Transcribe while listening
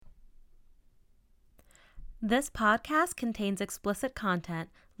This podcast contains explicit content.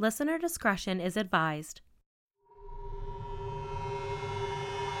 Listener discretion is advised.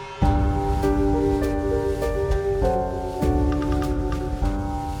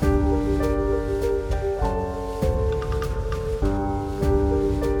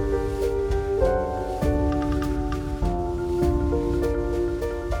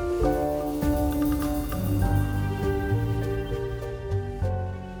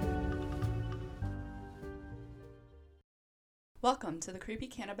 Welcome to the Creepy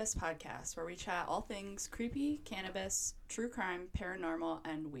Cannabis Podcast, where we chat all things creepy, cannabis, true crime, paranormal,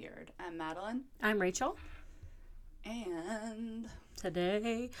 and weird. I'm Madeline. I'm Rachel. And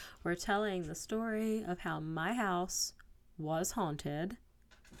Today, we're telling the story of how my house was haunted.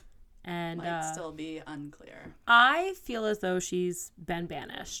 And might still be unclear. I feel as though she's been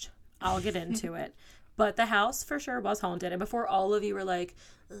banished. I'll get into it. But the house for sure was haunted. And before all of you were like,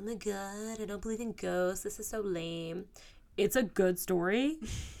 oh my God, I don't believe in ghosts. This is so lame. It's a good story,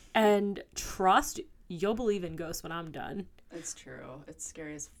 and trust, you'll believe in ghosts when I'm done. It's true. It's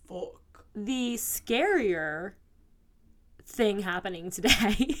scary as fuck. The scarier thing happening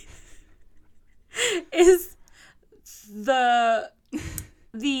today is the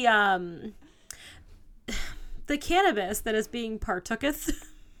cannabis that is being partooketh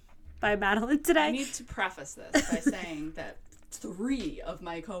by Madeline today. I need to preface this by saying that 3 of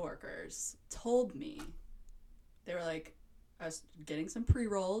my coworkers told me, they were like, I was getting some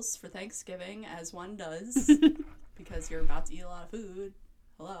pre-rolls for Thanksgiving, as one does, because you're about to eat a lot of food.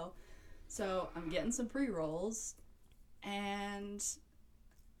 Hello. So I'm getting some pre-rolls, and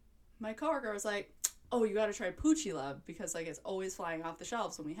my coworker was like, oh, you gotta try Poochie Love, because, like, it's always flying off the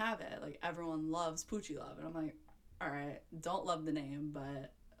shelves when we have it. Like, everyone loves Poochie Love. And I'm like, all right, don't love the name,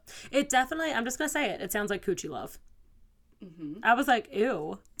 but... It definitely, I'm just gonna say it sounds like Coochie Love. Mm-hmm. I was like,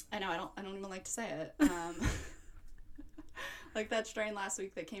 ew. I know, I don't even like to say it. Like that strain last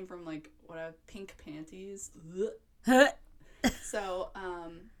week that came from, like, pink panties. So,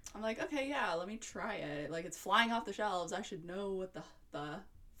 I'm like, okay, yeah, let me try it. Like, it's flying off the shelves. I should know what the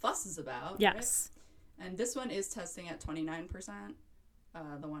fuss is about. Yes. Right? And this one is testing at 29%.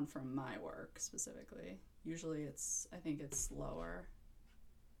 The one from my work, specifically. Usually I think it's lower.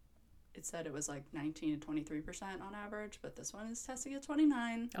 It said it was like 19 to 23% on average, but this one is testing at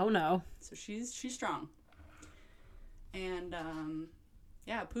 29. Oh, no. So she's strong. And,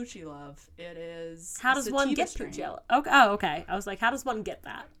 yeah, Poochie Love. It is... How does one get Poochie Love? Oh, okay. I was like, how does one get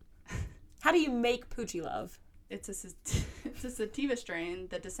that? How do you make Poochie Love? It's a sativa strain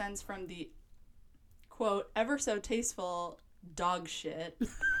that descends from the, quote, ever so tasteful dog shit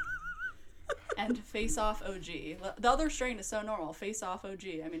and Face Off OG. The other strain is so normal. Face Off OG.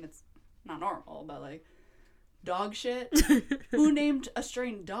 I mean, it's not normal, but, like, dog shit? Who named a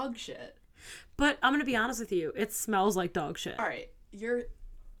strain dog shit? But I'm going to be honest with you. It smells like dog shit. All right.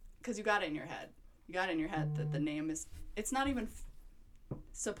 Because you got it in your head. You got it in your head that the name is... It's not even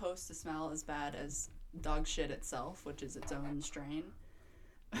supposed to smell as bad as dog shit itself, which is its own strain.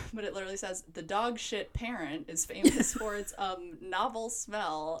 But it literally says, the dog shit parent is famous for its novel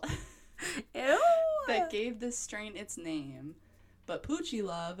smell. Ew. That gave this strain its name. But Poochie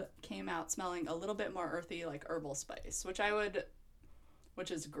Love came out smelling a little bit more earthy, like herbal spice, which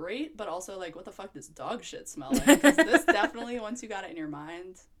is great, but also, like, what the fuck does dog shit smell like? Because this definitely, once you got it in your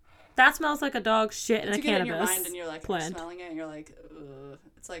mind... That smells like a dog shit in a cannabis you get it in your mind and you're, like, plant. You're smelling it and you're like, ugh.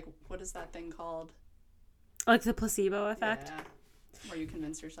 It's like, what is that thing called? Like the placebo effect? Yeah. Where you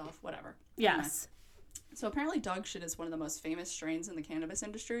convince yourself. Whatever. Yes. Anyway. So apparently dog shit is one of the most famous strains in the cannabis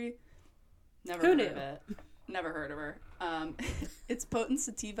industry. Never Who heard knew? of it. Never heard of her. Its potent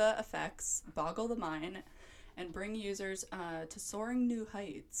sativa effects boggle the mind and bring users to soaring new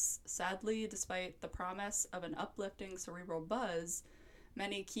heights. Sadly, despite the promise of an uplifting cerebral buzz,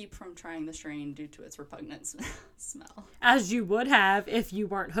 many keep from trying the strain due to its repugnant smell. As you would have if you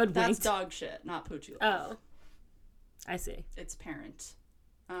weren't hoodwinked. That's dog shit, not Poochie Love. Oh. I see. Its parent.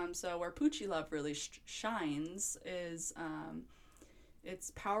 So where Poochie Love really shines is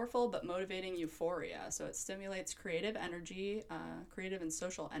it's powerful but motivating euphoria. So it stimulates creative energy, creative and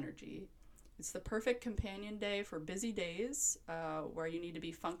social energy. It's the perfect companion day for busy days where you need to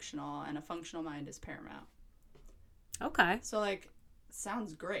be functional, and a functional mind is paramount. Okay. So, like,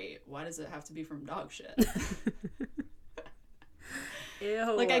 sounds great. Why does it have to be from dog shit?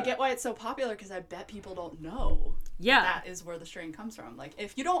 Ew. Like, I get why it's so popular, because I bet people don't know that is where the strain comes from. Like,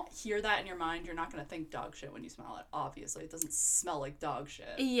 if you don't hear that in your mind, you're not going to think dog shit when you smell it. Obviously, it doesn't smell like dog shit.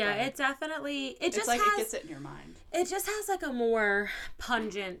 Yeah, it definitely... It gets it in your mind. It just has, like, a more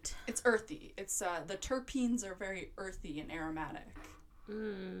pungent... It's earthy. It's, the terpenes are very earthy and aromatic.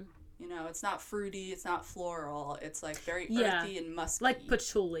 You know, it's not fruity, it's not floral. It's like very Yeah. earthy and musky. Like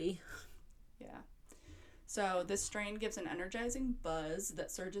patchouli. Yeah. So this strain gives an energizing buzz that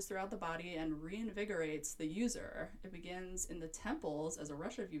surges throughout the body and reinvigorates the user. It begins in the temples as a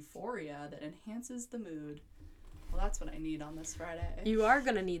rush of euphoria that enhances the mood. Well, that's what I need on this Friday. You are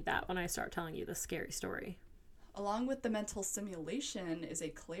going to need that when I start telling you the scary story. Along with the mental stimulation is a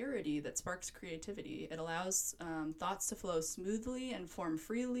clarity that sparks creativity. It allows thoughts to flow smoothly and form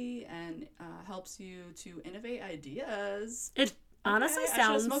freely, and helps you to innovate ideas. It honestly I should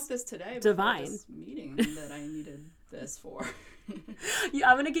sounds have smoked this today divine. This meeting that I needed this for. Yeah,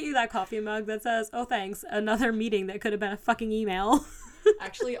 I'm going to get you that coffee mug that says, "Oh, thanks, another meeting that could have been a fucking email."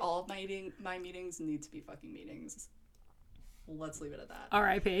 Actually, all of my meetings need to be fucking meetings. Let's leave it at that.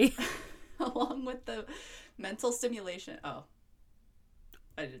 R.I.P. Along with the mental stimulation. Oh,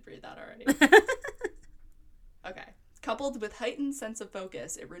 I did read that already. Okay. Coupled with heightened sense of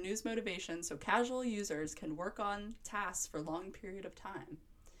focus, it renews motivation so casual users can work on tasks for a long period of time,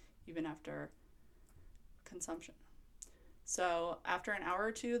 even after consumption. So after an hour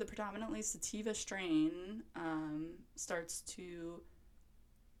or two, the predominantly sativa strain starts to...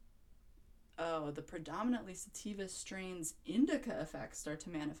 the predominantly sativa strain's indica effects start to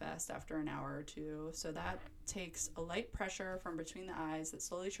manifest after an hour or two. So that takes a light pressure from between the eyes that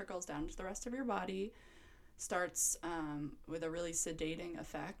slowly trickles down to the rest of your body, starts with a really sedating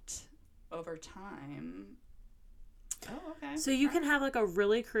effect over time. Oh, okay. So you can have like a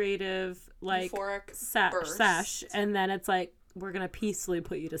really creative like euphoric sesh, and then it's like, we're going to peacefully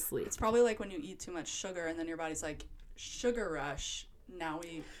put you to sleep. It's probably like when you eat too much sugar and then your body's like, sugar rush. Now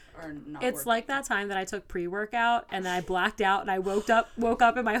we are not. It's working. like that time that I took pre-workout and then I blacked out and I woke up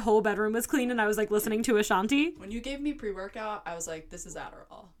and my whole bedroom was clean and I was like listening to Ashanti. When you gave me pre-workout, I was like, this is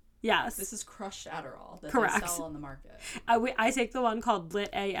Adderall. Yes. This is crushed Adderall that Correct. they sell on the market. I take the one called Lit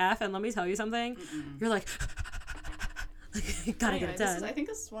AF, and let me tell you something. You're like, gotta get it done. I think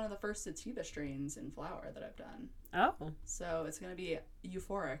this is one of the first sativa strains in flower that I've done. Oh. So it's going to be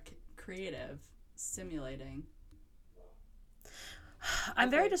euphoric, creative, stimulating. I'm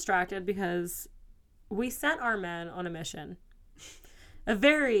very distracted because we sent our men on a mission. A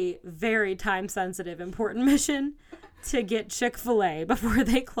very, very time-sensitive, important mission to get Chick-fil-A before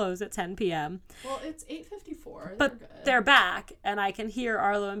they close at 10 p.m. Well, it's 8:54. But they're back, and I can hear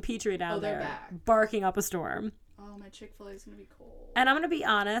Arlo and Petrie down there back. barking up a storm. Oh, my Chick-fil-A is going to be cold. And I'm going to be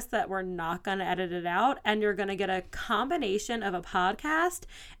honest that we're not going to edit it out, and you're going to get a combination of a podcast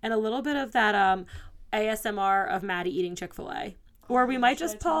and a little bit of that ASMR of Maddie eating Chick-fil-A. Or we might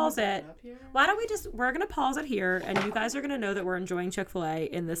just pause it. Why don't we're going to pause it here, and you guys are going to know that we're enjoying Chick-fil-A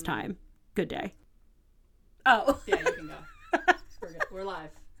in this time. Good day. Oh. Yeah, you can go. We're good. We're live.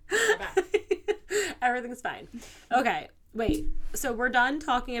 We're back. Everything's fine. Okay, wait. So we're done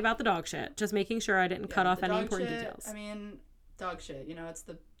talking about the dog shit. Just making sure I didn't cut off any important details. I mean, dog shit. You know, it's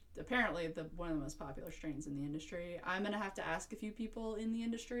apparently one of the most popular strains in the industry. I'm going to have to ask a few people in the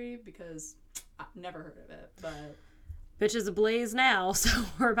industry because I've never heard of it, but... Bitch is ablaze now, so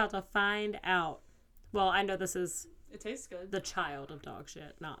we're about to find out. Well, I know this is... It tastes good. The child of dog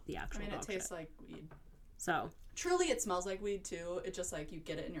shit, not the actual dog shit. I mean, it tastes like weed. So... Truly, it smells like weed, too. It just, like, you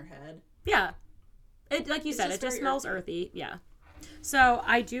get it in your head. Yeah. It, like you said, it just smells earthy. Yeah. So,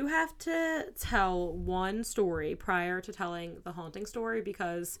 I do have to tell one story prior to telling the haunting story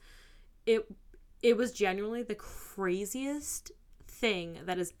because it was genuinely the craziest thing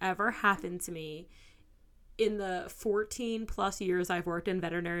that has ever happened to me in the 14 plus years I've worked in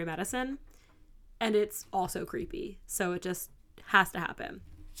veterinary medicine, and it's also creepy. So it just has to happen.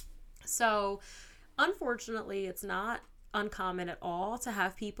 So unfortunately, it's not uncommon at all to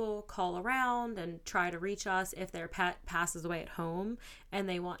have people call around and try to reach us if their pet passes away at home and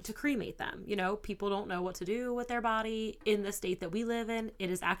they want to cremate them. You know, people don't know what to do with their body. In the state that we live in, it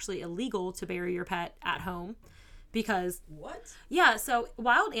is actually illegal to bury your pet at home. Because what? Yeah, so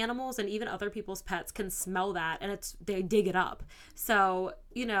wild animals and even other people's pets can smell that, and they dig it up. So,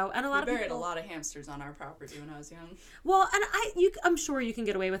 you know, and a lot of people buried a lot of hamsters on our property when I was young. Well, and I'm sure you can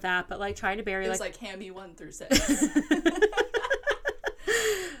get away with that, but like trying to bury it was like Hammy 1 through 6.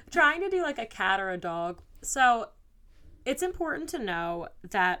 Trying to do like a cat or a dog. So, it's important to know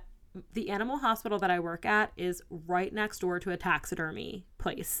that the animal hospital that I work at is right next door to a taxidermy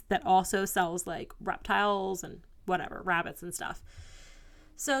place that also sells like reptiles and whatever, rabbits and stuff.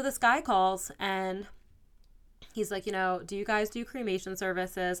 So this guy calls and he's like, you know, do you guys do cremation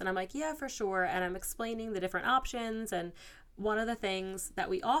services? And I'm like, yeah, for sure. And I'm explaining the different options. And one of the things that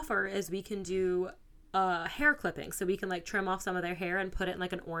we offer is we can do hair clipping. So we can like trim off some of their hair and put it in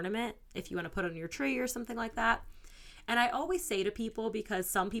like an ornament if you want to put it on your tree or something like that. And I always say to people, because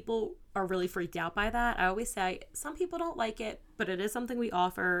some people are really freaked out by that, I always say, some people don't like it, but it is something we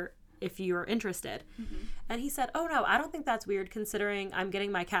offer if you're interested. Mm-hmm. And he said, oh no, I don't think that's weird considering I'm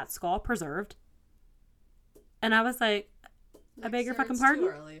getting my cat's skull preserved. And I was like, I beg your fucking pardon?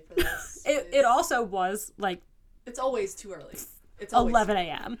 It's too early for this. It also was like... It's always too early. It's 11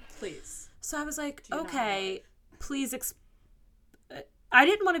 a.m. Please. So I was like, okay, please I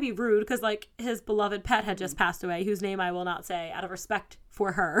didn't want to be rude because, like, his beloved pet had just passed away, whose name I will not say out of respect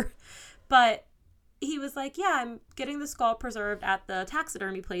for her. But he was like, yeah, I'm getting the skull preserved at the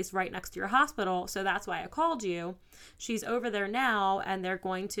taxidermy place right next to your hospital, so that's why I called you. She's over there now, and they're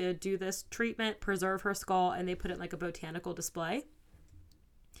going to do this treatment, preserve her skull, and they put it in, like, a botanical display.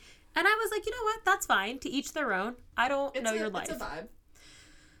 And I was like, you know what? That's fine. To each their own. I don't know your life. It's a vibe.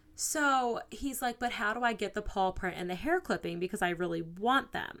 So he's like, but how do I get the paw print and the hair clipping because I really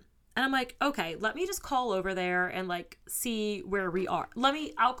want them? And I'm like, okay, let me just call over there and like see where we are.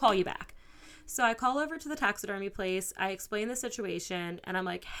 I'll call you back. So I call over to the taxidermy place. I explain the situation and I'm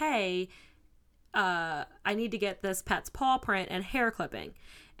like, hey, I need to get this pet's paw print and hair clipping.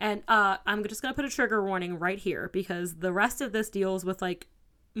 And I'm just going to put a trigger warning right here because the rest of this deals with like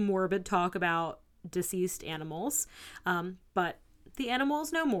morbid talk about deceased animals. But the animal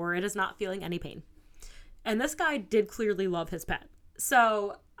is no more. It is not feeling any pain. And this guy did clearly love his pet.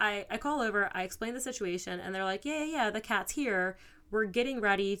 So I call over, I explain the situation, and they're like, yeah, the cat's here. We're getting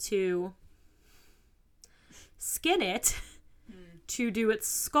ready to skin it to do its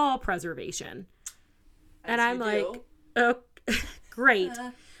skull preservation. And I'm like, oh, great.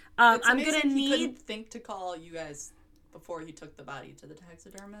 I'm going to need... He couldn't think to call you guys before he took the body to the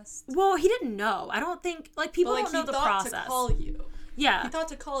taxidermist. Well, he didn't know. I don't think... Like, people don't know the process. He thought to call you. Yeah. He thought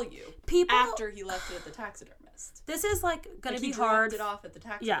to call you after he left it at the taxidermist. This is, like, going to be he hard. He dropped it off at the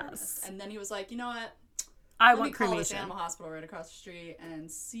taxidermist. Yes. And then he was like, you know what? I want want cremation. Let me call this animal hospital right across the street and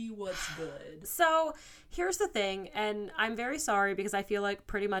see what's good. So, here's the thing, and I'm very sorry because I feel like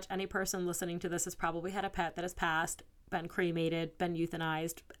pretty much any person listening to this has probably had a pet that has passed, been cremated, been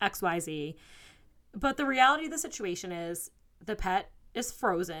euthanized, XYZ. But the reality of the situation is the pet is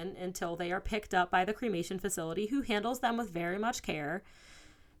frozen until they are picked up by the cremation facility who handles them with very much care.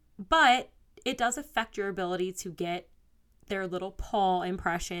 But it does affect your ability to get their little paw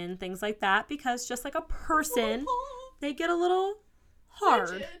impression, things like that, because just like a person, they get a little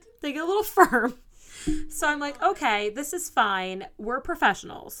hard. They get a little firm. So I'm like, okay, this is fine. We're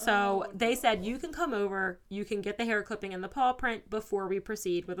professionals. So they said, you can come over, you can get the hair clipping and the paw print before we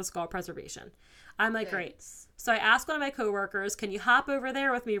proceed with the skull preservation. I'm like, great. So I asked one of my coworkers, can you hop over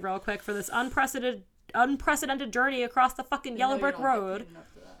there with me real quick for this unprecedented journey across the fucking yellow brick road?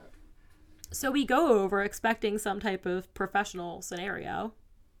 So we go over expecting some type of professional scenario.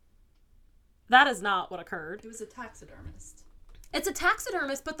 That is not what occurred. It was a taxidermist. It's a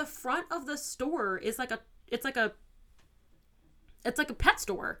taxidermist, but the front of the store is like a pet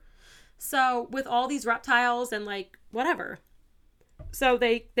store. So with all these reptiles and like whatever. So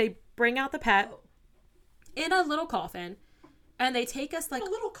they bring out the pet in a little coffin and they take us like a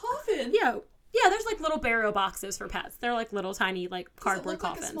little coffin. Yeah, there's like little burial boxes for pets. They're like little tiny like cardboard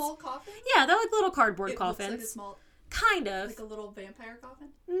coffins. Like a small coffin? Yeah, they're like little cardboard coffins. Looks like a small, kind of. Like a little vampire coffin?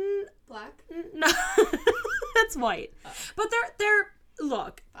 Black? No. It's white. Oh. But they're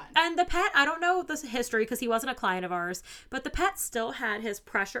look. Fine. And the pet, I don't know the history because he wasn't a client of ours, but the pet still had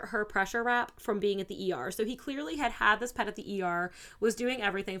her pressure wrap from being at the ER. So he clearly had this pet at the ER, was doing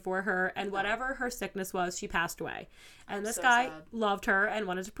everything for her, and whatever her sickness was, she passed away. And this guy loved her and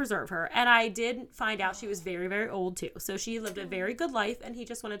wanted to preserve her. And I did find out she was very, very old too. So she lived a very good life and he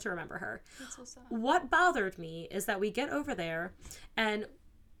just wanted to remember her. That's so sad. What bothered me is that we get over there and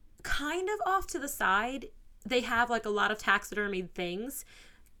kind of off to the side, they have like a lot of taxidermied things,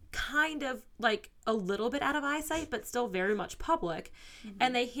 kind of like a little bit out of eyesight, but still very much public. Mm-hmm.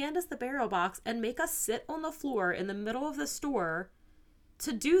 And they hand us the burial box and make us sit on the floor in the middle of the store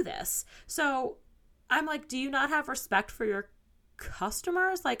to do this. So I'm like, do you not have respect for your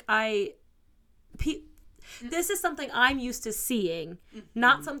customers? Like this is something I'm used to seeing,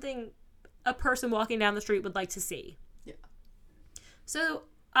 not something a person walking down the street would like to see. Yeah. So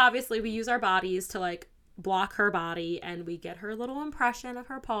obviously we use our bodies to like block her body and we get her little impression of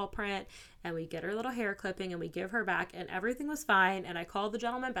her paw print and we get her little hair clipping and we give her back and everything was fine. And I called the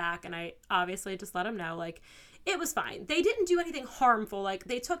gentleman back and I obviously just let him know like it was fine. They didn't do anything harmful. Like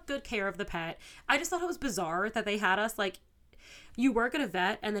they took good care of the pet. I just thought it was bizarre that they had us like, you work at a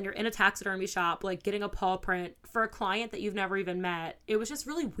vet and then you're in a taxidermy shop like getting a paw print for a client that you've never even met. It was just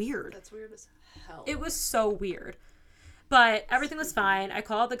really weird. That's weird as hell. It was so weird. But everything was fine. I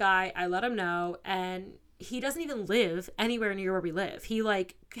called the guy. I let him know. And he doesn't even live anywhere near where we live. He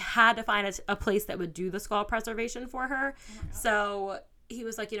like had to find a place that would do the skull preservation for her. So he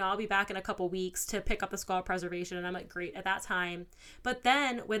was like, I'll be back in a couple weeks to pick up the skull preservation. And I'm like, great, at that time. But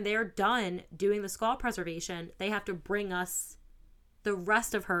then when they're done doing the skull preservation, they have to bring us the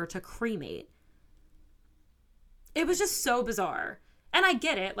rest of her to cremate. It was just so bizarre. And I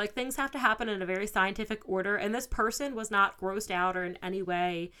get it. Like, things have to happen in a very scientific order. And this person was not grossed out or in any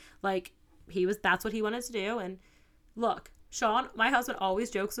way. Like, that's what he wanted to do. And look, Sean, my husband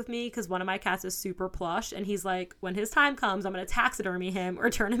always jokes with me because one of my cats is super plush. And he's like, when his time comes, I'm going to taxidermy him or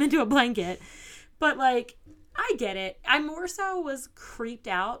turn him into a blanket. But, like, I get it. I more so was creeped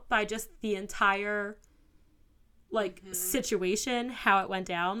out by just the entire situation, how it went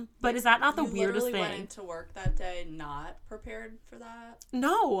down. But is that not the weirdest thing? You went into work that day not prepared for that?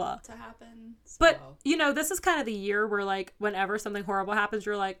 No. To happen? So. But, this is kind of the year where, like, whenever something horrible happens,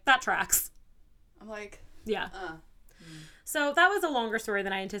 you're like, that tracks. I'm like... Yeah. So that was a longer story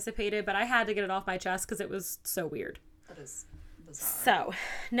than I anticipated, but I had to get it off my chest because it was so weird. That is bizarre. So,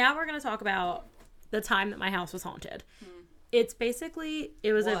 now we're going to talk about the time that my house was haunted. It's basically...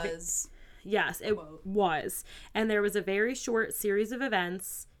 Yes, it was. And there was a very short series of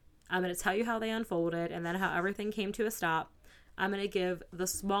events. I'm going to tell you how they unfolded and then how everything came to a stop. I'm going to give the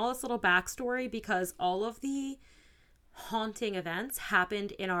smallest little backstory because all of the haunting events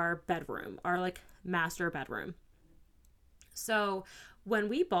happened in our bedroom, our like master bedroom. So when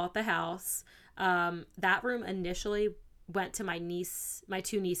we bought the house, that room initially went to my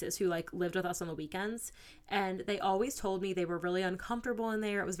two nieces who like lived with us on the weekends, and they always told me they were really uncomfortable in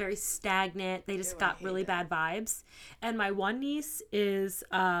there. It was very stagnant. They just got really bad vibes. And my one niece is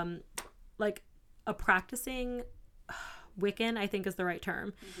like a practicing Wiccan, I think is the right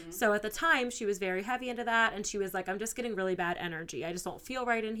term. So at the time she was very heavy into that, and she was like, I'm just getting really bad energy. I just don't feel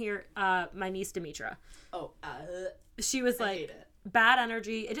right in here. My niece Demetra. She was like, bad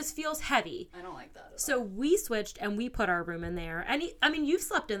energy. It just feels heavy. I don't like that. So we switched and we put our room in there. And you've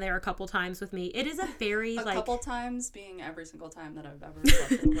slept in there a couple times with me. It is a very a couple times being every single time that I've ever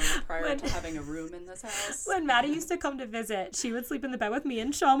slept over prior to having a room in this house. When Maddie used to come to visit, she would sleep in the bed with me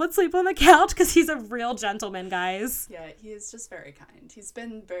and Sean would sleep on the couch because he's a real gentleman, guys. Yeah, he is just very kind. He's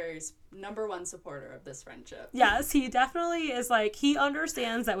been very number one supporter of this friendship. Yes, he definitely is. Like, he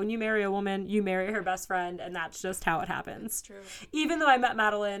understands that when you marry a woman, you marry her best friend, and that's just how it happens. It's true. Even though I met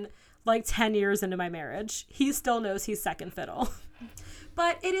Madeline like 10 years into my marriage, he still knows he's second fiddle.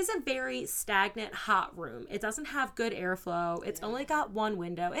 But it is a very stagnant, hot room. It doesn't have good airflow. It's only got one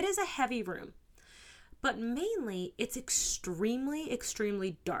window. It is a heavy room. But mainly, it's extremely,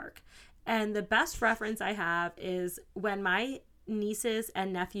 extremely dark. And the best reference I have is when my nieces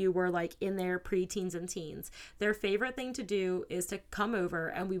and nephew were like in their preteens and teens. Their favorite thing to do is to come over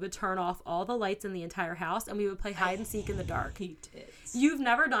and we would turn off all the lights in the entire house and we would play hide and seek in the dark. You've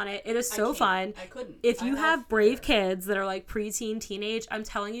never done it. It is so fun. I couldn't. If you have brave kids that are like preteen, teenage, I'm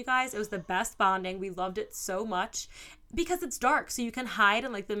telling you guys, it was the best bonding. We loved it so much because it's dark, so you can hide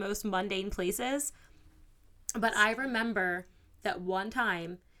in like the most mundane places. But I remember that one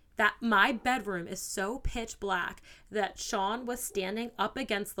time that my bedroom is so pitch black that Sean was standing up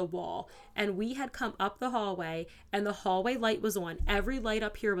against the wall and we had come up the hallway and the hallway light was on. Every light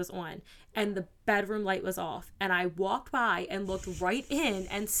up here was on and the bedroom light was off. And I walked by and looked right in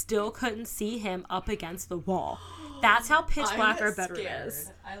and still couldn't see him up against the wall. That's how pitch black our bedroom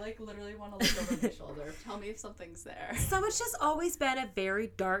is. I like literally want to look over my shoulder. Tell me if something's there. So it's just always been a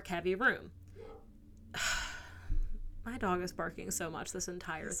very dark, heavy room. My dog is barking so much this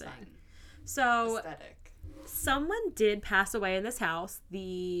entire thing. Fine. So, aesthetic. Someone did pass away in this house,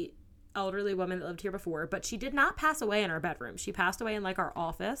 the elderly woman that lived here before, but she did not pass away in our bedroom. She passed away in like our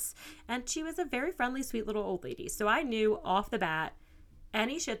office, and she was a very friendly, sweet little old lady. So I knew off the bat,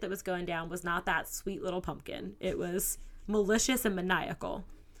 any shit that was going down was not that sweet little pumpkin. It was malicious and maniacal.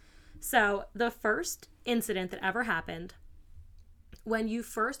 So the first incident that ever happened, when you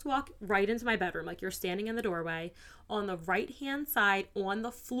first walk right into my bedroom, like you're standing in the doorway, on the right-hand side on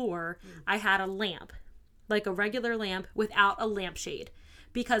the floor, I had a lamp, like a regular lamp without a lampshade,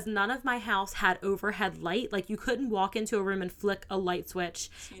 because none of my house had overhead light. Like you couldn't walk into a room and flick a light switch.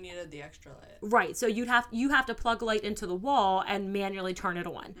 So you needed the extra light. Right. So you have to plug a light into the wall and manually turn it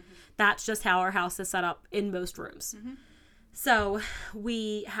on. That's just how our house is set up in most rooms. So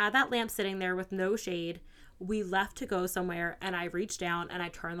we had that lamp sitting there with no shade. We left to go somewhere and I reached down and I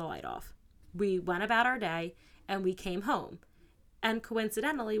turned the light off. We went about our day and we came home. And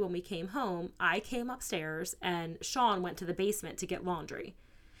coincidentally, when we came home, I came upstairs and Sean went to the basement to get laundry.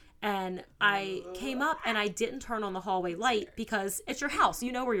 And I came up and I didn't turn on the hallway light because it's your house.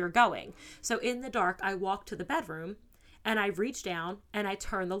 You know where you're going. So in the dark, I walked to the bedroom and I reached down and I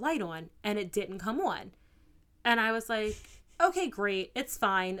turned the light on and it didn't come on. And I was like, okay, great. It's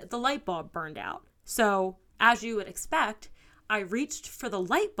fine. The light bulb burned out. So as you would expect, I reached for the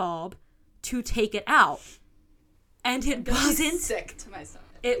light bulb to take it out. And it wasn't sick to my stomach.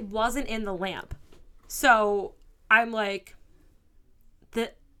 It wasn't in the lamp. So I'm like,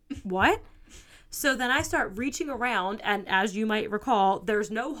 what? So then I start reaching around, and as you might recall, there's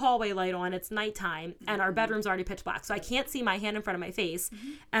no hallway light on. It's nighttime, and our bedroom's already pitch black. So I can't see my hand in front of my face,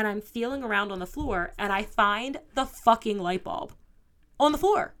 and I'm feeling around on the floor, and I find the fucking light bulb on the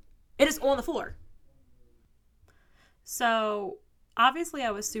floor. It is on the floor. So obviously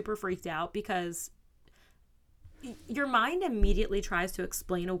I was super freaked out because your mind immediately tries to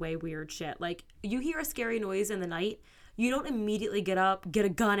explain away weird shit. Like, you hear a scary noise in the night, you don't immediately get up, get a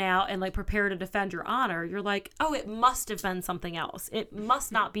gun out, and like prepare to defend your honor. You're like, oh, it must have been something else. It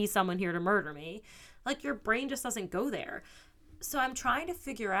must not be someone here to murder me. Like, your brain just doesn't go there. So I'm trying to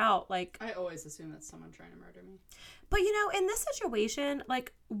figure out, like... I always assume that's someone trying to murder me. But, you know, in this situation,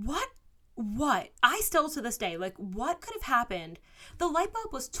 like, what? I still, to this day, like, what could have happened? The light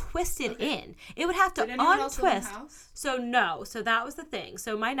bulb was twisted in. It would have to untwist. So, no. So, that was the thing.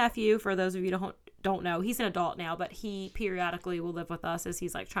 So, my nephew, for those of you who don't know, he's an adult now, but he periodically will live with us as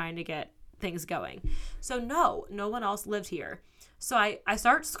he's, like, trying to get things going. So, no one else lived here. So, I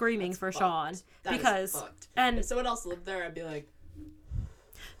start screaming for Sean. Because... And if someone else lived there, I'd be like...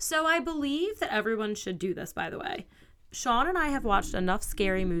 So, I believe that everyone should do this, by the way. Sean and I have watched enough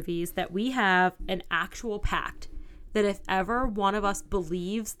scary movies that we have an actual pact that if ever one of us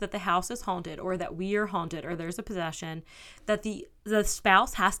believes that the house is haunted or that we are haunted or there's a possession, that the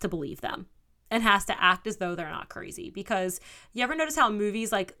spouse has to believe them and has to act as though they're not crazy. Because you ever notice how in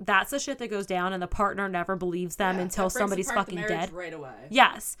movies, like, that's the shit that goes down and the partner never believes them until somebody's fucking dead? Right away.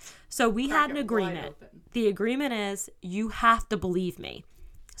 Yes. So we had an agreement. The agreement is you have to believe me.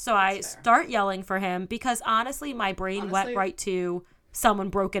 So I start yelling for him because honestly, my brain went right to someone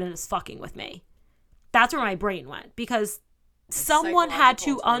broke in and is fucking with me. That's where my brain went because someone had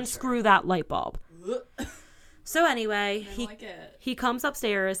to unscrew that light bulb. So anyway, he comes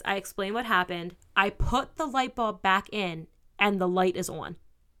upstairs. I explain what happened. I put the light bulb back in and the light is on.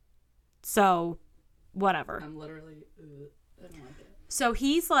 So whatever. I'm literally, I don't like it. So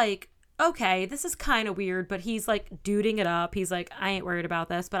he's like, okay, this is kind of weird, but he's like duding it up. He's like, I ain't worried about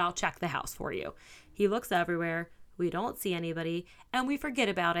this, but I'll check the house for you. He looks everywhere. We don't see anybody and we forget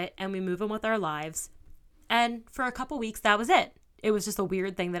about it and we move on with our lives. And for a couple weeks, that was it. It was just a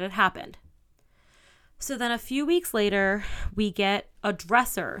weird thing that had happened. So then a few weeks later, we get a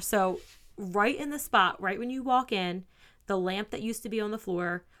dresser. So right in the spot, right when you walk in, the lamp that used to be on the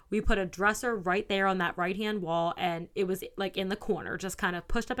floor, we put a dresser right there on that right-hand wall, and it was like in the corner, just kind of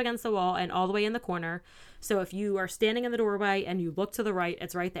pushed up against the wall and all the way in the corner. So if you are standing in the doorway and you look to the right,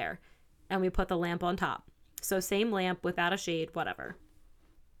 it's right there. And we put the lamp on top. So same lamp without a shade, whatever.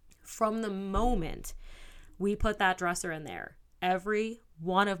 From the moment we put that dresser in there, every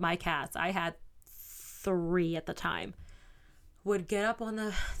one of my cats, I had 3 at the time, would get up on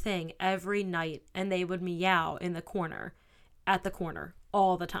the thing every night and they would meow in the corner, at the corner,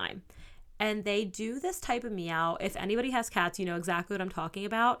 all the time. And they do this type of meow. If anybody has cats, you know exactly what I'm talking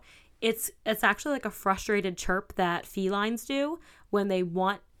about. It's actually like a frustrated chirp that felines do when they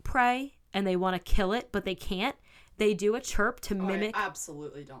want prey and they want to kill it, but they can't. They do a chirp to mimic... I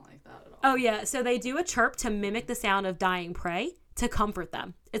absolutely don't like that at all. Oh, yeah. So they do a chirp to mimic the sound of dying prey to comfort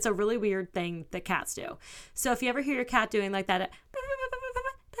them. It's a really weird thing that cats do. So if you ever hear your cat doing like that,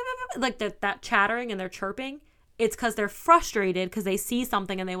 like that chattering and they're chirping, it's because they're frustrated because they see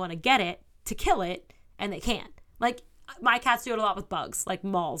something and they want to get it to kill it and they can't. Like my cats do it a lot with bugs, like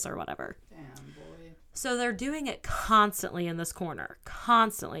moths or whatever. Damn, boy. So they're doing it constantly in this corner.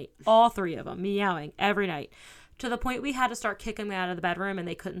 Constantly. All 3 of them meowing every night. To the point we had to start kicking them out of the bedroom and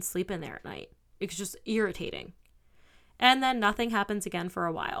they couldn't sleep in there at night. It was just irritating. And then nothing happens again for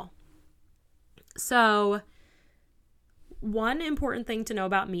a while. So one important thing to know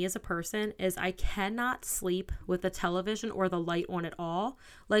about me as a person is I cannot sleep with the television or the light on at all.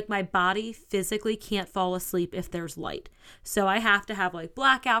 Like my body physically can't fall asleep if there's light. So I have to have like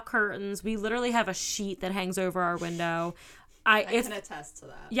blackout curtains. We literally have a sheet that hangs over our window. I can attest to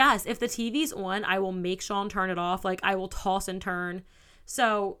that. Yes, if the TV's on, I will make Sean turn it off. Like I will toss and turn.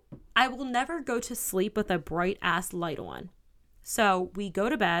 So I will never go to sleep with a bright ass light on. So we go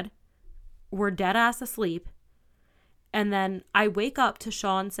to bed. We're dead ass asleep. And then I wake up to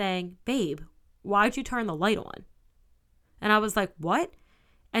Sean saying, babe, why'd you turn the light on? And I was like, what?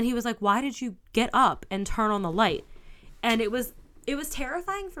 And he was like, why did you get up and turn on the light? And it was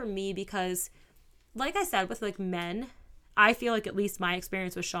terrifying for me because, like I said, with like men, I feel like at least my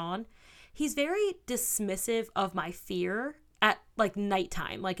experience with Sean, he's very dismissive of my fear at like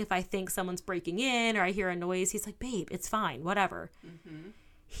nighttime. Like if I think someone's breaking in or I hear a noise, he's like, babe, it's fine, whatever. Mm-hmm.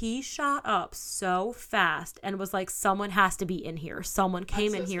 He shot up so fast and was like, someone has to be in here. Someone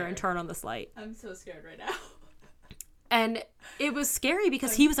came in here and turned on this light. I'm so scared right now. And it was scary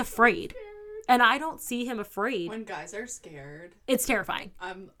because he was afraid. And I don't see him afraid. When guys are scared, it's terrifying.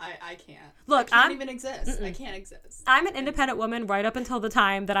 I can't. Look, I can't even exist. I can't exist. I'm an independent woman right up until the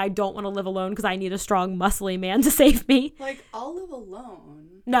time that I don't want to live alone because I need a strong, muscly man to save me. Like, I'll live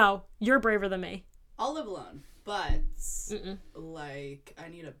alone. No, you're braver than me. I'll live alone. But, like, I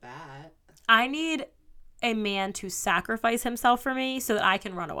need a bat. I need a man to sacrifice himself for me so that I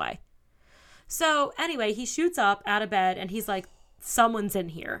can run away. So, anyway, he shoots up out of bed and he's like, someone's in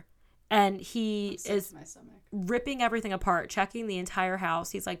here. And he is ripping everything apart, checking the entire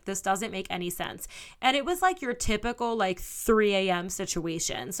house. He's like, this doesn't make any sense. And it was like your typical like 3 a.m.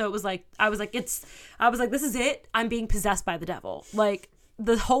 situation. So it was like, I was like, this is it. I'm being possessed by the devil. Like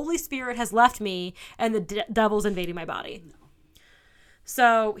the Holy Spirit has left me and the devil's invading my body. No.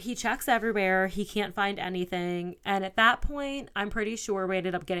 So he checks everywhere. He can't find anything. And at that point, I'm pretty sure we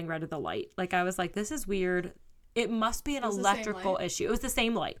ended up getting rid of the light. Like I was like, this is weird. It must be an electrical issue. It was the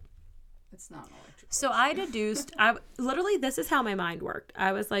same light. It's not an electrical So I deduced, literally, this is how my mind worked.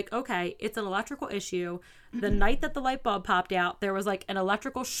 I was like, okay, it's an electrical issue. The night that the light bulb popped out, there was like an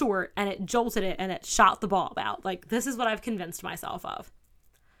electrical short and it jolted it and it shot the bulb out. Like, this is what I've convinced myself of.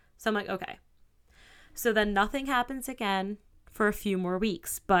 So I'm like, okay. So then nothing happens again for a few more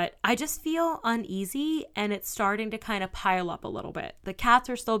weeks, but I just feel uneasy and it's starting to kind of pile up a little bit. The cats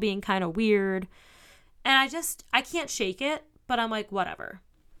are still being kind of weird and I can't shake it, but I'm like, whatever.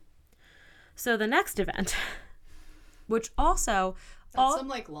 So the next event, which also... That's some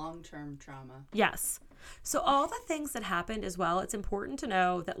like long-term trauma. Yes. So all the things that happened as well, it's important to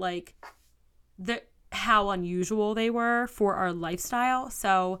know that like how unusual they were for our lifestyle.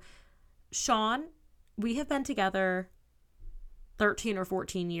 So Sean, we have been together 13 or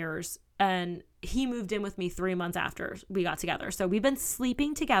 14 years and he moved in with me 3 months after we got together. So we've been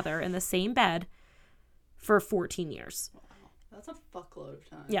sleeping together in the same bed for 14 years. Wow. That's a fuckload of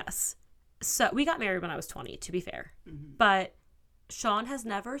time. Yes. So we got married when I was 20, to be fair. Mm-hmm. But Sean has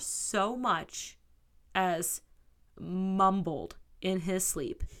never so much as mumbled in his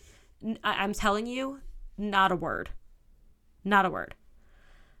sleep. I'm telling you, not a word. Not a word.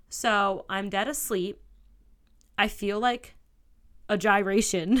 So I'm dead asleep. I feel like a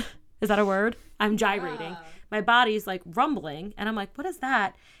gyration. Is that a word? I'm gyrating. Yeah. My body's like rumbling. And I'm like, what is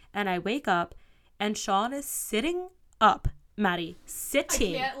that? And I wake up and Sean is sitting up. Maddie,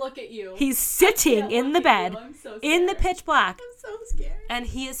 sitting. I can't look at you. He's sitting in the bed, so in the pitch black. I'm so scared. And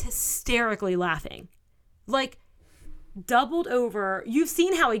he is hysterically laughing. Like, doubled over. You've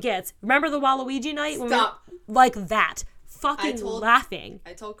seen how he gets. Remember the Waluigi night? Stop. Like that. Fucking laughing.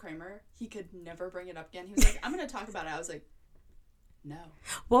 I told Kramer he could never bring it up again. He was like, I'm going to talk about it. I was like, no.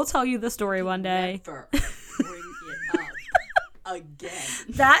 We'll tell you the story one day. Never bring it up again.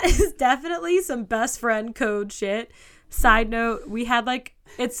 That is definitely some best friend code shit. Side note, we had like,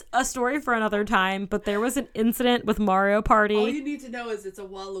 it's a story for another time, but there was an incident with Mario Party. All you need to know is it's a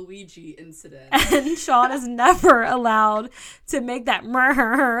Waluigi incident. And Sean is never allowed to make that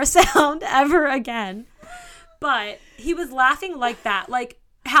murr sound ever again. But he was laughing like that, like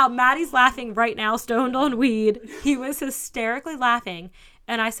how Maddie's laughing right now, stoned on weed. He was hysterically laughing.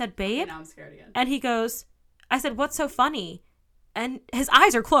 And I said, babe. Now I'm scared again. And he goes, I said, what's so funny? And his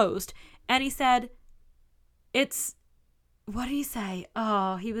eyes are closed. And he said, what did he say?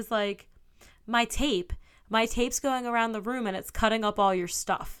 Oh, he was like, my tape's going around the room and it's cutting up all your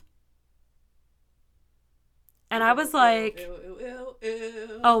stuff. And I was like,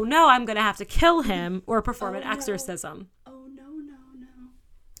 oh no, I'm going to have to kill him or perform an exorcism. Oh no.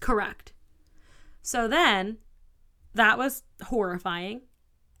 Correct. So then that was horrifying.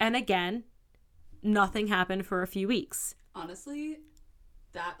 And again, nothing happened for a few weeks. Honestly,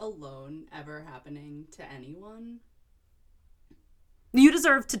 that alone ever happening to anyone, you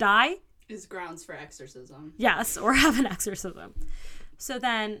deserve to die, is grounds for exorcism. Yes, or have an exorcism. So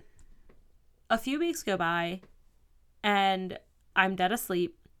then a few weeks go by and I'm dead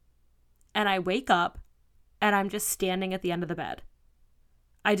asleep and I wake up and I'm just standing at the end of the bed.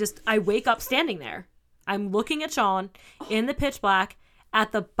 I wake up standing there. I'm looking at Sean in the pitch black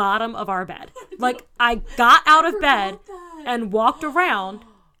at the bottom of our bed. Like I got out of bed and walked around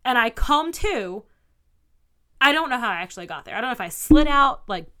and I come to I don't know how I actually got there. I don't know if I slid out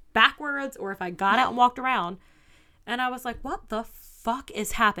like backwards or if I got out and walked around. And I was like, what the fuck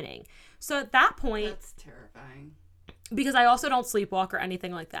is happening? So at that point, That's terrifying. Because I also don't sleepwalk or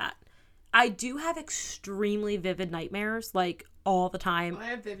anything like that. I do have extremely vivid nightmares, like all the time. I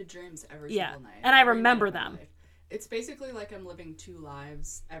have vivid dreams every single night. And I Every remember night of my them. life. It's basically like I'm living 2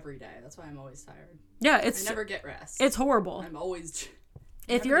 lives every day. That's why I'm always tired. Yeah, I never get rest. it's horrible. I'm always...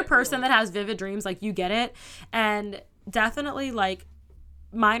 If you're a person that has vivid dreams, like, you get it. And definitely, like,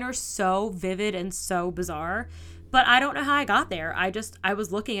 mine are so vivid and so bizarre. But I don't know how I got there. I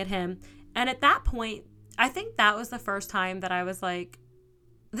was looking at him. And at that point, I think that was the first time that I was like,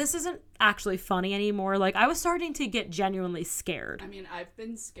 this isn't actually funny anymore. Like, I was starting to get genuinely scared. I mean, I've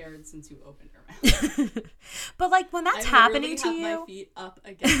been scared since you opened your mouth. But, like, when that's happening to you... I have my feet up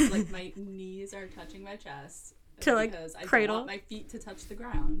against, like, my knees are touching my chest. To, like, because cradle? I don't want my feet to touch the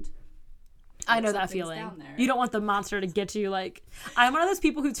ground. I know that feeling. You don't want the monster to get to you. Like, I'm one of those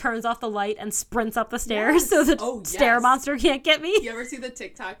people who turns off the light and sprints up the stairs so the stair monster can't get me. You ever see the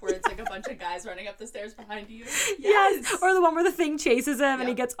TikTok where it's like a bunch of guys running up the stairs behind you? Yes. Or the one where the thing chases him and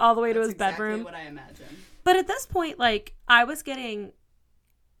he gets all the way to his bedroom. That's exactly what I imagine. But at this point, like, I was getting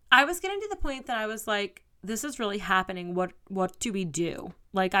to the point that I was like, this is really happening. What do we do?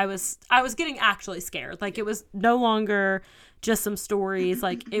 Like, I was getting actually scared. Like, it was no longer just some stories.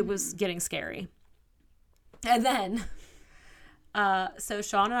 Like, it was getting scary. And then, so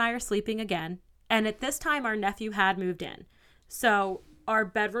Sean and I are sleeping again. And at this time, our nephew had moved in. So our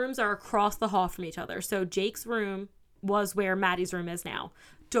bedrooms are across the hall from each other. So Jake's room was where Maddie's room is now,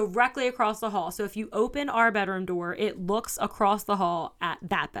 directly across the hall. So if you open our bedroom door, it looks across the hall at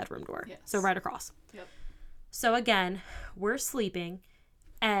that bedroom door. Yes. So right across. Yep. So again, we're sleeping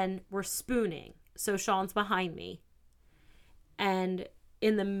and we're spooning. So Sean's behind me. And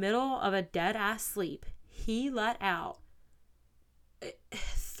in the middle of a dead ass sleep, he let out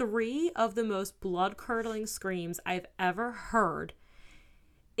 3 of the most blood curdling screams I've ever heard.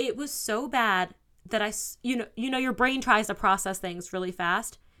 It was so bad that your brain tries to process things really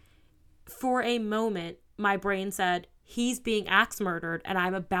fast. For a moment, my brain said, he's being axe murdered and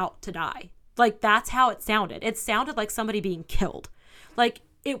I'm about to die. Like, that's how it sounded. It sounded like somebody being killed. Like,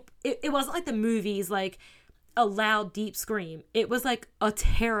 it wasn't like the movies, like a loud, deep scream. It was like a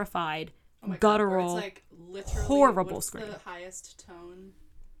terrified, guttural, it's like literally horrible what's scream. The highest tone.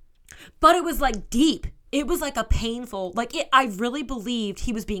 But it was like deep. It was like a painful, like I really believed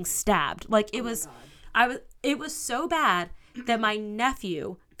he was being stabbed. Like it was so bad that my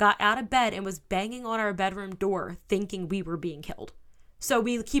nephew got out of bed and was banging on our bedroom door thinking we were being killed. So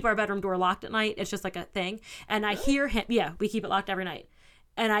we keep our bedroom door locked at night. It's just like a thing. And I hear him, we keep it locked every night.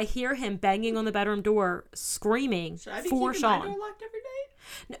 And I hear him banging on the bedroom door, screaming Should I be for keeping Sean. my door locked every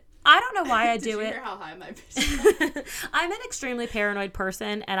night? No, I don't know why I Did do you it. hear how high my pitch is? I'm an extremely paranoid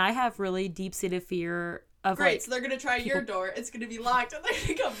person, and I have really deep-seated fear of Great, so they're going to try your door. It's going to be locked, and they're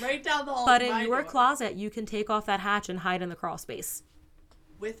going to come right down the hall. But to in my your door. closet, you can take off that hatch and hide in the crawl space.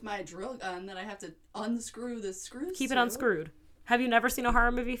 With my drill gun that I have to unscrew the screws Keep it to. unscrewed. Have you never seen a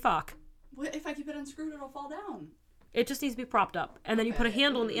horror movie? Fuck. What if I keep it unscrewed? It'll fall down. It just needs to be propped up. And then you put a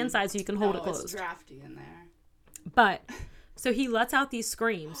handle on the inside so you can hold it closed. It's drafty in there. But, so he lets out these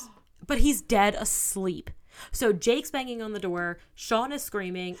screams, but he's dead asleep. So Jake's banging on the door. Sean is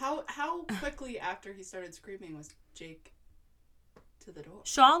screaming. How quickly after he started screaming was Jake to the door?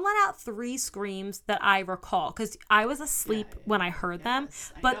 Sean let out 3 screams that I recall because I was asleep when I heard them.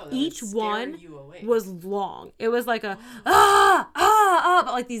 But each one was long. It was like a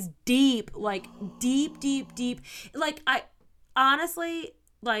but like these deep. Like I honestly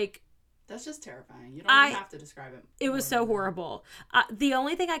like. That's just terrifying. You don't even have to describe it. It was so horrible. The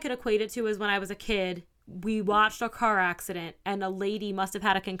only thing I could equate it to is when I was a kid, we watched a car accident and a lady must have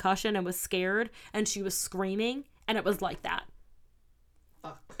had a concussion and was scared and she was screaming and it was like that.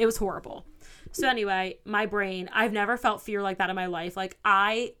 Fuck. It was horrible. So anyway, my brain, I've never felt fear like that in my life. Like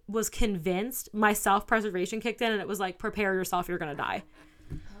I was convinced my self-preservation kicked in and it was like, prepare yourself, you're going to die.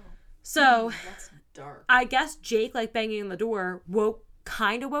 Oh. So That's dark. I guess Jake, like banging on the door, woke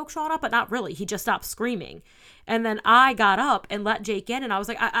Sean up, but not really. He just stopped screaming. And then I got up and let Jake in and I was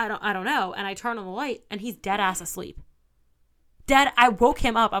like, I don't know. And I turned on the light and he's dead ass asleep. Dead. I woke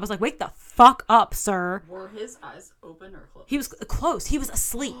him up. I was like, wake the fuck up, sir. Were his eyes open or closed? He was close. He was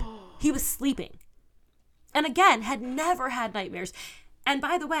asleep. He was sleeping. And again, had never had nightmares. And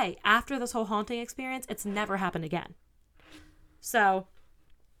by the way, after this whole haunting experience, it's never happened again. So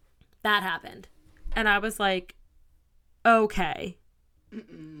that happened. And I was like, okay.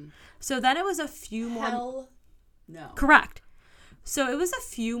 Mm-mm. So then it was a few more. Hell no. Correct. So it was a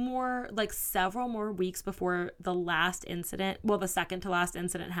few more, like several more weeks before the last incident, well, the second to last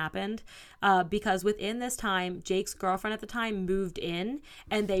incident happened, because within this time, Jake's girlfriend at the time moved in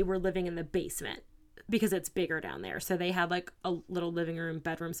and they were living in the basement because it's bigger down there. So they had like a little living room,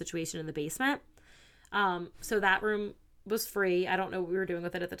 bedroom situation in the basement. So that room was free. I don't know what we were doing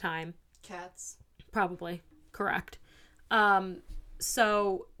with it at the time. Cats. Probably. Correct.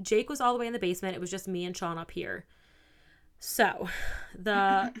 So Jake was all the way in the basement. It was just me and Sean up here. So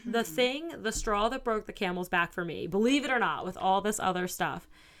the straw that broke the camel's back for me, believe it or not, with all this other stuff.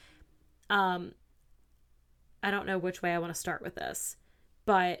 I don't know which way I want to start with this,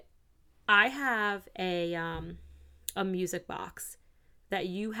 but I have a music box that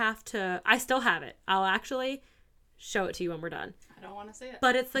you have to, I still have it. I'll actually show it to you when we're done. I don't want to see it.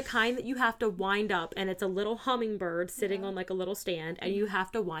 But it's the kind that you have to wind up, and it's a little hummingbird sitting on like a little stand, and you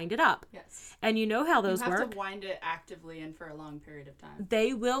have to wind it up. Yes. And you know how those work. You have to wind it actively and for a long period of time.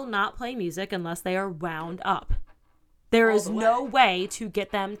 They will not play music unless they are wound up. There is the no way to get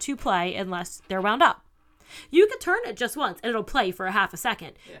them to play unless they're wound up. You can turn it just once and it'll play for a half a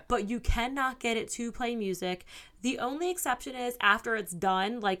second, but you cannot get it to play music. The only exception is after it's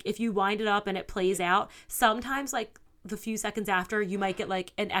done, like if you wind it up and it plays out, sometimes like the few seconds after, you might get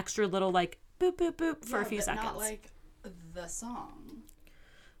like an extra little like boop, boop, boop for a few seconds. Not like the song.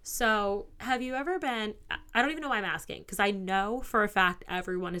 So have you ever been, I don't even know why I'm asking, because I know for a fact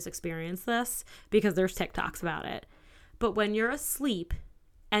everyone has experienced this because there's TikToks about it. But when you're asleep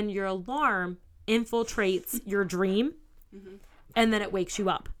and your alarm infiltrates your dream and then it wakes you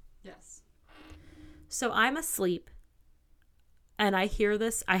up. Yes. So I'm asleep and I hear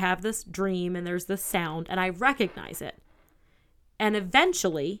this, I have this dream and there's this sound and I recognize it. And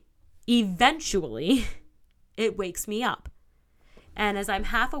eventually, it wakes me up. And as I'm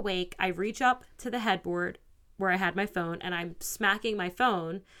half awake, I reach up to the headboard where I had my phone and I'm smacking my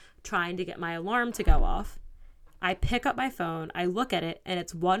phone trying to get my alarm to go off. I pick up my phone, I look at it, and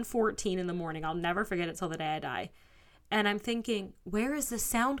it's 1:14 in the morning. I'll never forget it till the day I die. And I'm thinking, where is this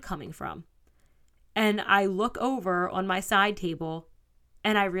sound coming from? And I look over on my side table,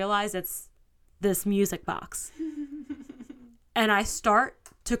 and I realize it's this music box. And I start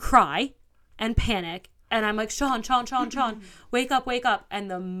to cry and panic, and I'm like, Sean, wake up. And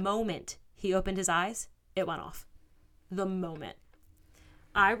the moment he opened his eyes, it went off. The moment.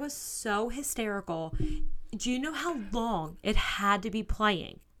 I was so hysterical. Do you know how long it had to be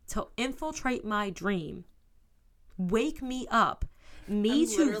playing to infiltrate my dream, wake me up, me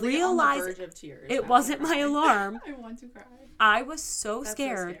to realize it wasn't my alarm? I want to cry. I was so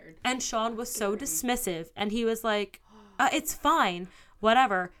scared. And Sean was so dismissive, and he was like, it's fine,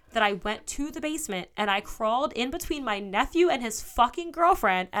 whatever, that I went to the basement and I crawled in between my nephew and his fucking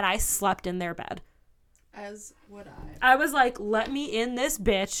girlfriend and I slept in their bed. As would I. I was like, let me in this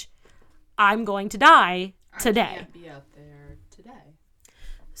bitch. I'm going to die today. I can't be out there today.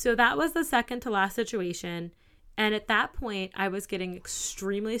 So that was the second to last situation. And at that point, I was getting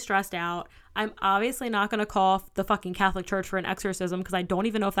extremely stressed out. I'm obviously not going to call the fucking Catholic Church for an exorcism because I don't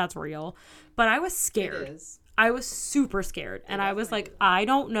even know if that's real. But I was scared. It is. I was super scared. And I was like, I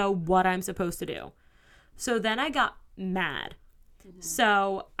don't know what I'm supposed to do. So then I got mad.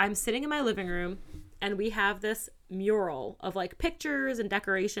 So I'm sitting in my living room and we have this mural of like pictures and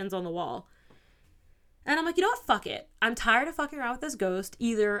decorations on the wall. And I'm like, you know what? Fuck it. I'm tired of fucking around with this ghost.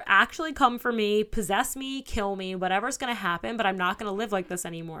 Either actually come for me, possess me, kill me, whatever's going to happen, but I'm not going to live like this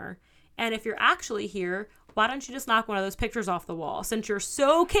anymore. And if you're actually here, why don't you just knock one of those pictures off the wall since you're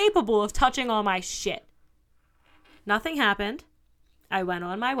so capable of touching all my shit? Nothing happened. I went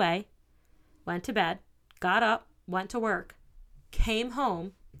on my way, went to bed, got up, went to work, came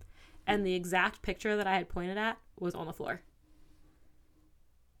home, and the exact picture that I had pointed at was on the floor.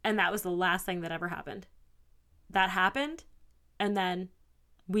 And that was the last thing that ever happened. That happened, and then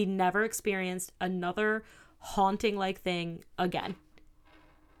we never experienced another haunting-like thing again.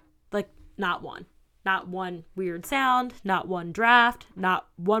 Like, not one. Not one weird sound, not one draft, not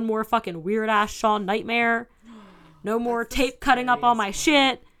one more fucking weird-ass Sean nightmare. No more tape cutting up all my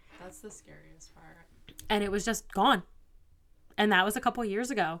shit. That's the scariest part. And it was just gone. And that was a couple years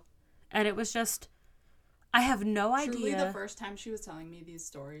ago. And it was just, I have no idea. Truly, the first time she was telling me these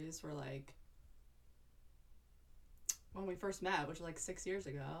stories were like, when we first met, which was like 6 years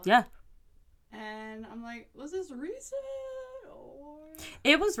ago. Yeah. And I'm like, was this recent? Or...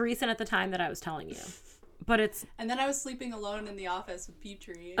 It was recent at the time that I was telling you. But it's... And then I was sleeping alone in the office with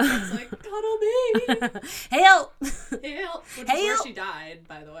Petrie. And I was like, cuddle me. Help. Help. Which is where she died,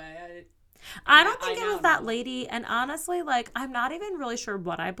 by the way. I don't think I it was now that know. lady. And honestly, like, I'm not even really sure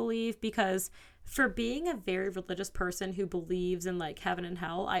what I believe because for being a very religious person who believes in like heaven and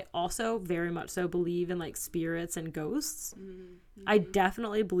hell, I also very much so believe in like spirits and ghosts. Mm-hmm. I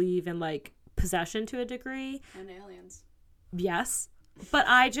definitely believe in like possession to a degree. And aliens. Yes. But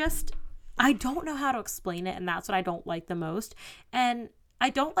I don't know how to explain it. And that's what I don't like the most. And I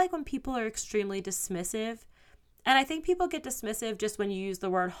don't like when people are extremely dismissive. And I think people get dismissive just when you use the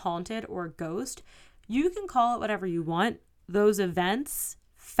word haunted or ghost. You can call it whatever you want. Those events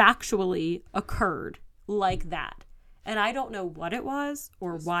factually occurred like that. And I don't know what it was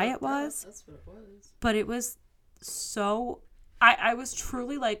or why it was. That's what it was. But it was so... I was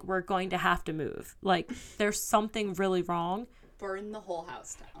truly like, we're going to have to move. Like, there's something really wrong. Burn the whole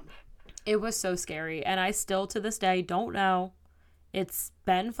house down. It was so scary. And I still, to this day, don't know. It's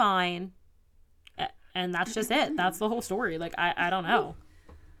been fine. And that's just it. That's the whole story. Like, I don't know.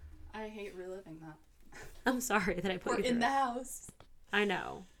 I hate reliving that. I'm sorry that I put We're you through in the it. house. I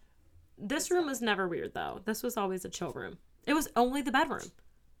know. This room was never weird, though. This was always a chill room. It was only the bedroom.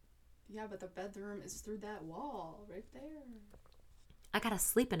 Yeah, but the bedroom is through that wall right there. I gotta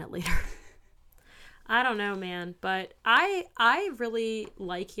sleep in it later. I don't know, man. But I really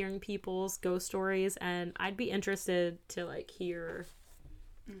like hearing people's ghost stories, and I'd be interested to, like, hear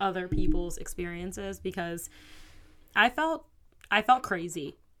other people's experiences because I felt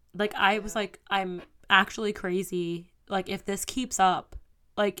crazy. Like, I was like, I'm actually crazy. Like, if this keeps up,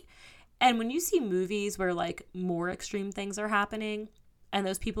 like, and when you see movies where like more extreme things are happening and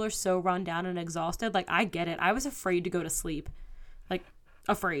those people are so run down and exhausted, like, I get it. I was afraid to go to sleep, like,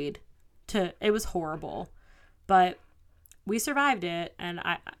 afraid to, it was horrible, but we survived it. And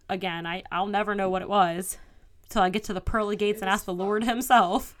I'll never know what it was till I get to the pearly gates and ask the Lord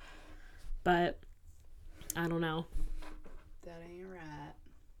himself. But I don't know. That ain't right.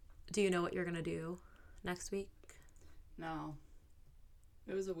 Do you know what you're going to do next week? No.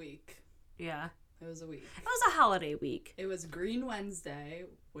 It was a week. Yeah. It was a week. It was a holiday week. It was Green Wednesday,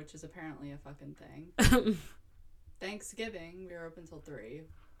 which is apparently a fucking thing. Thanksgiving, we were open till 3.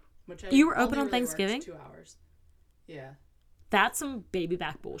 Which You were open only on really Thanksgiving? worked 2 hours. Yeah. That's some baby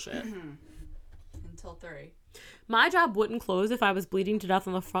back bullshit. Until 3. My job wouldn't close if I was bleeding to death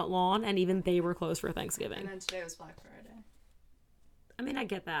on the front lawn, and even they were closed for And Thanksgiving. then today was Black Friday. I mean, I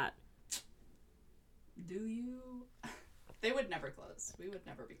get that. Do you? They would never close. We would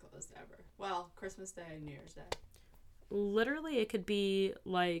never be closed ever. Well, Christmas Day and New Year's Day. Literally, it could be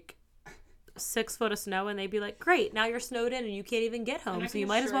like 6 foot of snow, and they'd be like, great, now you're snowed in and you can't even get home, And I so can you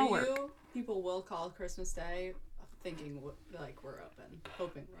might as well assure work. you, people will call Christmas Day thinking like we're open,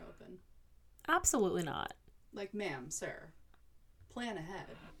 hoping we're open. Absolutely not. Like, ma'am, sir, plan ahead.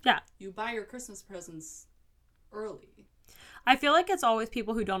 Yeah. You buy your Christmas presents early. I feel like it's always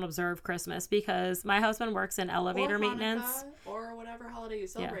people who don't observe Christmas because my husband works in elevator or maintenance. Hanukkah, or whatever holiday you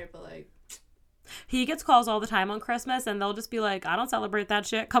celebrate, but like, He gets calls all the time on Christmas, and they'll just be like, I don't celebrate that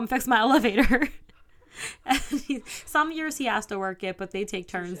shit. Come fix my elevator. And some years he has to work it, but they take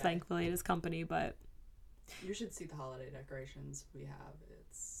turns, Touché. thankfully, at his company. But you should see the holiday decorations we have.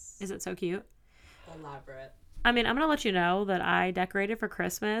 is it so cute? Elaborate. I mean, I'm going to let you know that I decorated for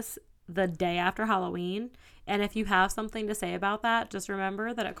Christmas the day after Halloween. And if you have something to say about that, just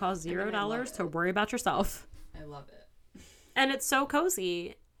remember that it costs I love $0 it. to worry about yourself. I love it. And it's so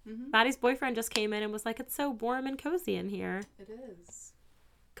cozy. Mm-hmm. Maddie's boyfriend just came in and was like, it's so warm and cozy in here. It is.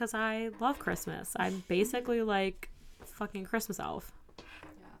 Because I love Christmas. I'm basically like fucking Christmas elf.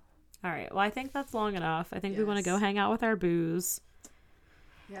 Yeah. All right. Well, I think that's long enough. I think we want to go Yes. hang out with our booze.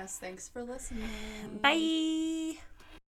 Yes, thanks for listening. Bye.